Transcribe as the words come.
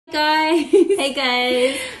Guys, Hey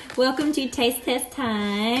guys, welcome to Taste Test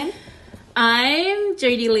Time. I'm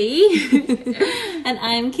Jodie Lee. And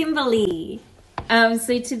I'm Kimberly.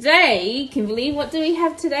 So today, Kimberly, what do we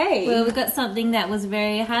have today? Well, we've got something that was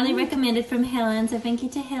very highly recommended from Helen, so thank you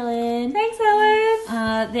to Helen. Thanks,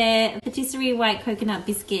 Helen. They're patisserie white coconut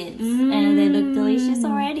biscuits, and they look delicious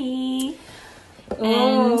already.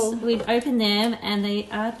 Oh. And we've opened them, and they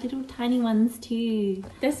are little tiny ones too.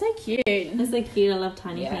 They're so cute. They're so cute. I love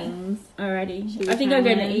tiny things. Alrighty. I think I'm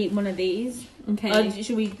going to eat one of these. Okay.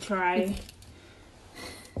 Should we try?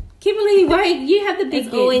 Kimberly, wait, you have the biscuit.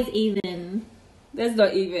 It's always even. That's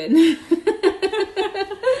not even.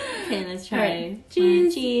 Okay, let's try. Right.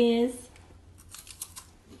 Cheers. Cheers.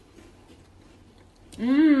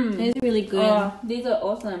 Mmm. It's really good. Oh, these are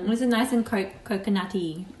awesome. It's nice and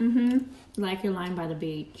coconutty. Mm-hmm. Like you're lying by the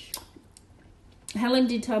beach. Helen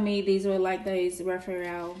did tell me these were like those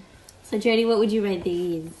Raphael. So Jodie, what would you rate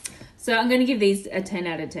these? So I'm going to give these a 10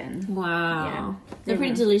 out of 10. Wow. Yeah. They're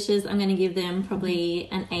pretty delicious. I'm going to give them probably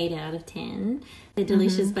an 8 out of 10. They're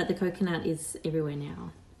delicious, but the coconut is everywhere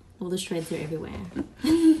now. All the shreds are everywhere.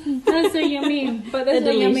 That's so yummy. But that's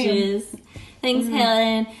They're so yummy. delicious. Thanks,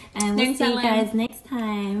 Helen. And we'll Thanks, see you Helen. guys next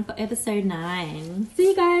time for episode 9. See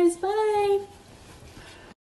you guys. Bye.